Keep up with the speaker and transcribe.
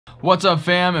What's up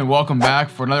fam, and welcome back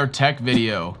for another tech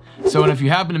video. So if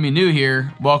you happen to be new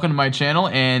here, welcome to my channel,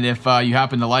 and if you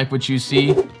happen to like what you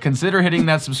see, consider hitting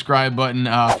that subscribe button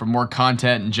for more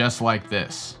content just like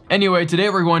this. Anyway, today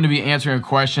we're going to be answering a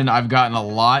question I've gotten a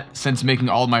lot since making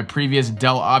all of my previous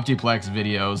Dell Optiplex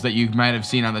videos that you might have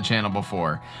seen on the channel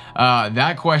before.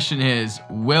 That question is,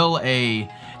 will a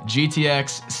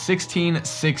GTX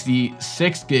 1660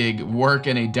 6GB work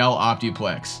in a Dell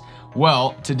Optiplex?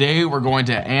 Well, today we're going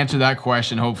to answer that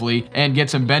question, hopefully, and get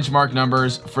some benchmark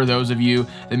numbers for those of you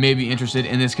that may be interested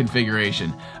in this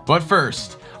configuration. But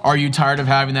first, are you tired of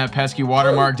having that pesky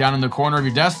watermark down in the corner of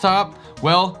your desktop?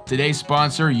 Well, today's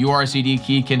sponsor, URCD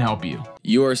Key, can help you.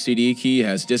 URCD Key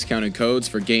has discounted codes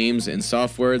for games and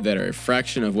software that are a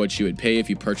fraction of what you would pay if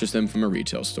you purchased them from a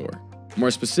retail store.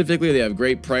 More specifically, they have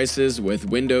great prices with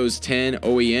Windows 10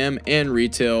 OEM and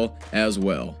retail as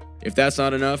well. If that's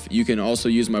not enough, you can also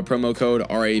use my promo code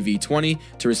RAV20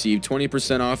 to receive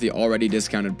 20% off the already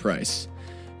discounted price.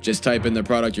 Just type in the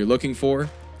product you're looking for,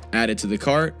 add it to the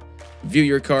cart, view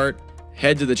your cart,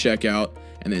 head to the checkout,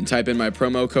 and then type in my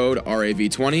promo code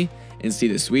RAV20 and see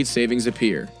the sweet savings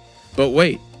appear. But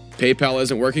wait, PayPal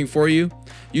isn't working for you?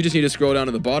 You just need to scroll down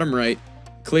to the bottom right,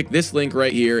 click this link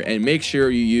right here, and make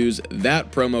sure you use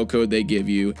that promo code they give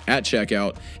you at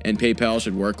checkout, and PayPal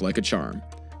should work like a charm.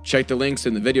 Check the links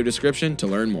in the video description to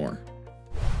learn more.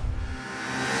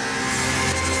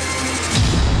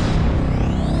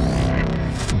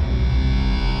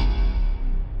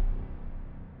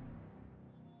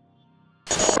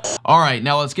 Alright,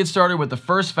 now let's get started with the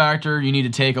first factor you need to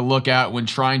take a look at when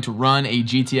trying to run a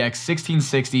GTX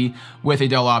 1660 with a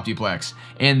Dell Optiplex,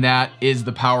 and that is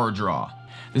the power draw.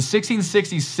 The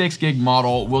 1660 6GB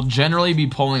model will generally be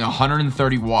pulling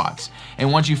 130 watts,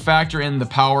 and once you factor in the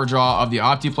power draw of the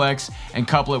Optiplex and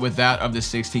couple it with that of the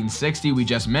 1660 we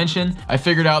just mentioned, I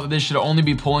figured out that this should only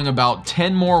be pulling about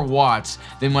 10 more watts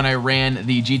than when I ran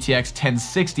the GTX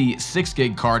 1060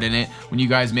 6GB card in it, when you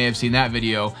guys may have seen that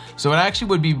video. So it actually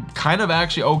would be kind of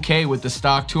okay with the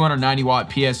stock 290 watt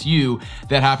PSU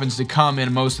that happens to come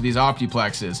in most of these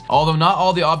Optiplexes. Although not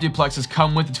all the Optiplexes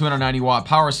come with the 290 watt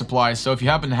power supply, so if you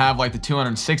happen to have like the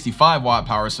 265 watt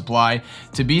power supply,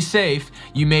 to be safe,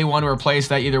 you may want to replace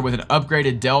that either with an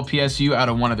upgraded Dell PSU out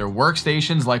of one of their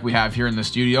workstations like we have here in the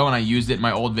studio, and I used it in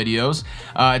my old videos.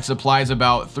 It supplies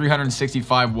about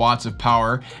 365 watts of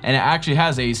power, and it actually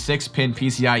has a 6-pin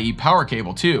PCIe power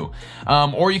cable too.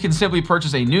 Or you can simply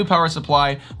purchase a new power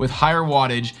supply with higher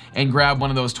wattage and grab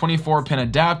one of those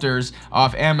 24-pin adapters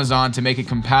off Amazon to make it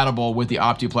compatible with the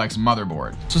Optiplex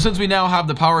motherboard. So since we now have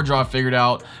the power draw figured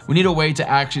out, we need a way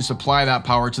to actually supply that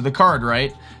power to the card,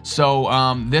 right? So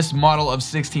this model of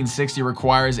 1660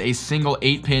 requires a single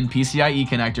 8-pin PCIe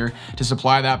connector to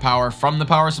supply that power from the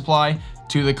power supply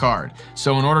to the card.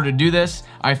 So in order to do this,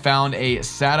 I found a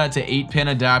SATA to 8-pin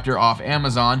adapter off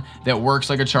Amazon that works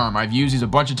like a charm. I've used these a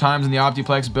bunch of times in the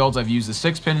Optiplex builds. I've used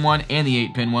the 6-pin one and the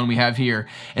 8-pin one we have here,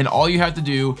 and all you have to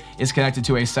do is connect it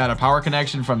to a SATA power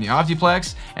connection from the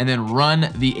Optiplex and then run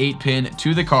the 8-pin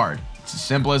to the card. It's as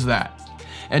simple as that.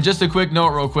 And just a quick note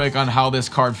real quick on how this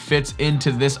card fits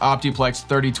into this Optiplex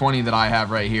 3020 that I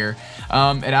have right here.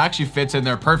 It actually fits in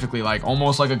there perfectly, like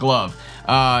almost like a glove.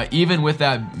 Even with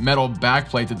that metal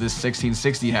backplate that this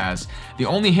 1660 has. The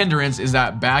only hindrance is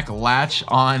that back latch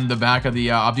on the back of the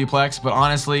Optiplex, but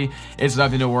honestly, it's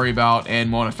nothing to worry about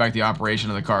and won't affect the operation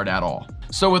of the card at all.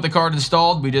 So with the card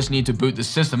installed, we just need to boot the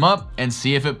system up and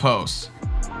see if it posts.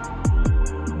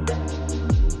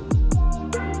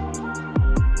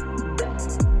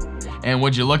 And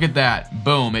would you look at that?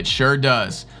 Boom, it sure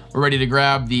does. We're ready to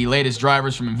grab the latest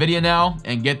drivers from NVIDIA now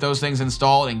and get those things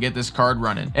installed and get this card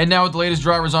running. And now with the latest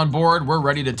drivers on board, we're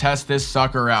ready to test this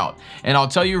sucker out. And I'll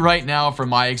tell you right now from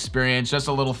my experience, just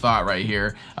a little thought right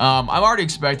here. I'm already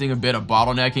expecting a bit of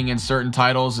bottlenecking in certain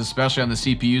titles, especially on the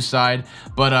CPU side.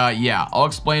 But yeah, I'll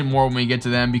explain more when we get to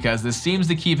them, because this seems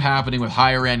to keep happening with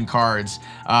higher end cards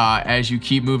as you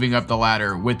keep moving up the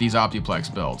ladder with these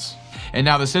Optiplex builds. And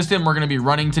now the system we're going to be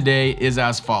running today is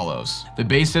as follows. The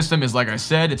base system is, like I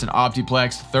said, it's an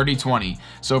Optiplex 3020.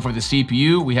 So for the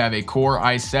CPU, we have a Core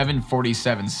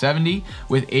i7-4770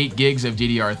 with 8 gigs of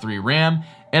DDR3 RAM,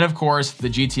 and of course the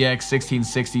GTX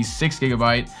 1660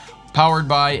 6GB powered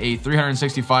by a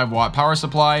 365 watt power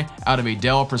supply out of a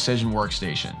Dell Precision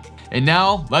workstation. And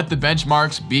now let the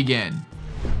benchmarks begin.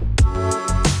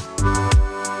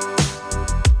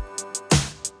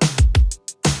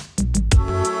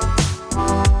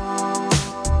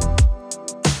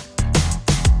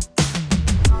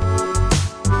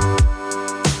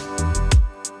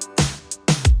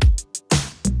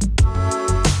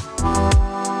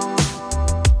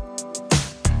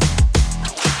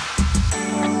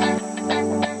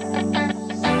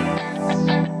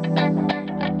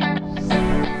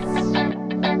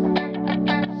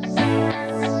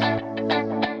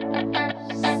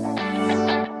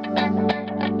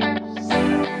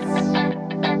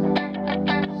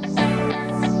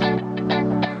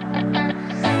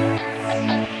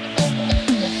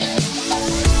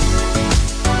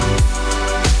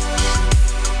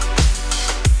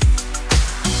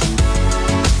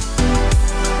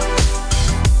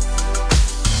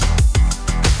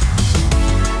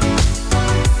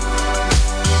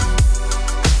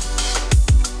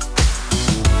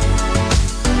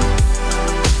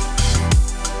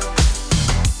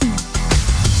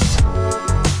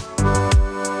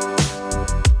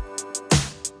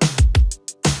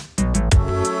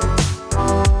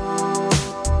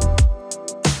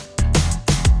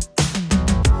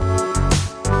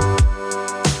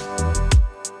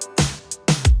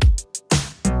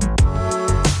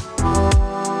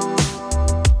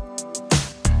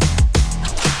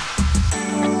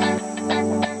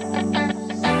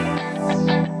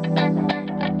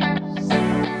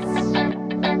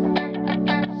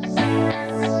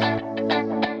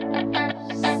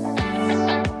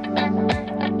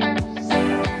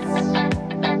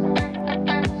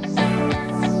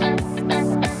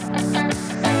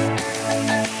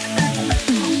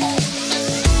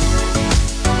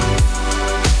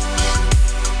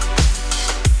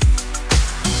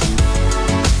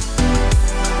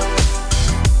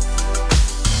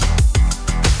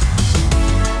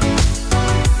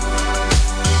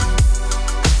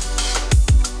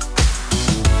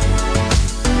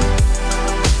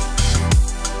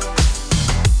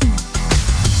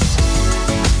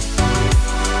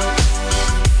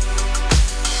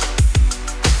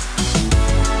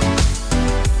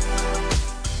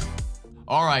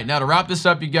 right, now to wrap this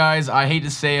up, you guys, I hate to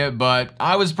say it, but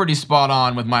I was pretty spot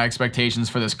on with my expectations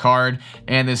for this card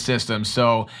and this system.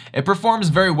 So it performs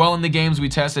very well in the games we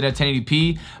tested at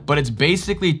 1080p, but it's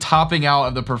basically topping out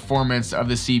of the performance of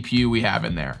the CPU we have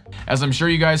in there. As I'm sure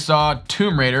you guys saw,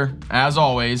 Tomb Raider, as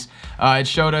always, it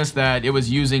showed us that it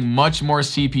was using much more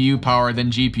CPU power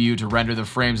than GPU to render the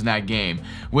frames in that game,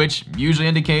 which usually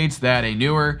indicates that a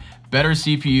newer, better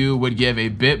CPU would give a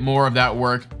bit more of that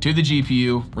work to the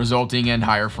GPU, resulting in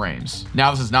higher frames.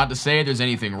 Now, this is not to say there's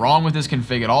anything wrong with this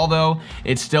config at all though.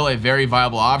 It's still a very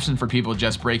viable option for people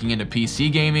just breaking into PC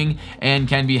gaming and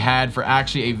can be had for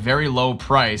actually a very low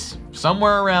price,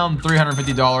 somewhere around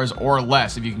 $350 or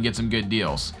less if you can get some good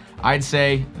deals. I'd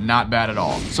say not bad at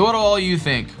all. So what do all you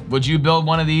think? Would you build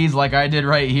one of these like I did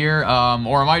right here? Or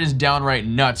am I just downright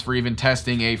nuts for even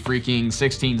testing a freaking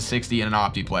 1660 in an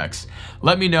Optiplex?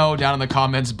 Let me know down in the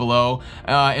comments below.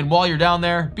 And while you're down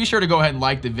there, be sure to go ahead and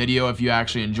like the video if you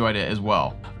actually enjoyed it as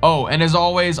well. Oh, and as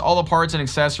always, all the parts and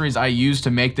accessories I used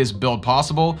to make this build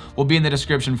possible will be in the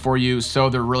description for you, so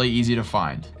they're really easy to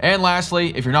find. And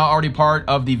lastly, if you're not already part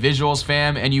of the Visuals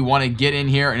fam and you want to get in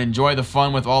here and enjoy the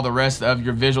fun with all the rest of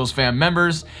your Visuals fam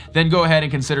members, then go ahead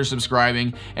and consider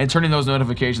subscribing and turning those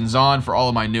notifications on for all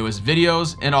of my newest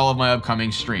videos and all of my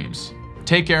upcoming streams.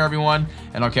 Take care, everyone,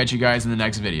 and I'll catch you guys in the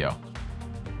next video.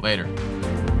 Later.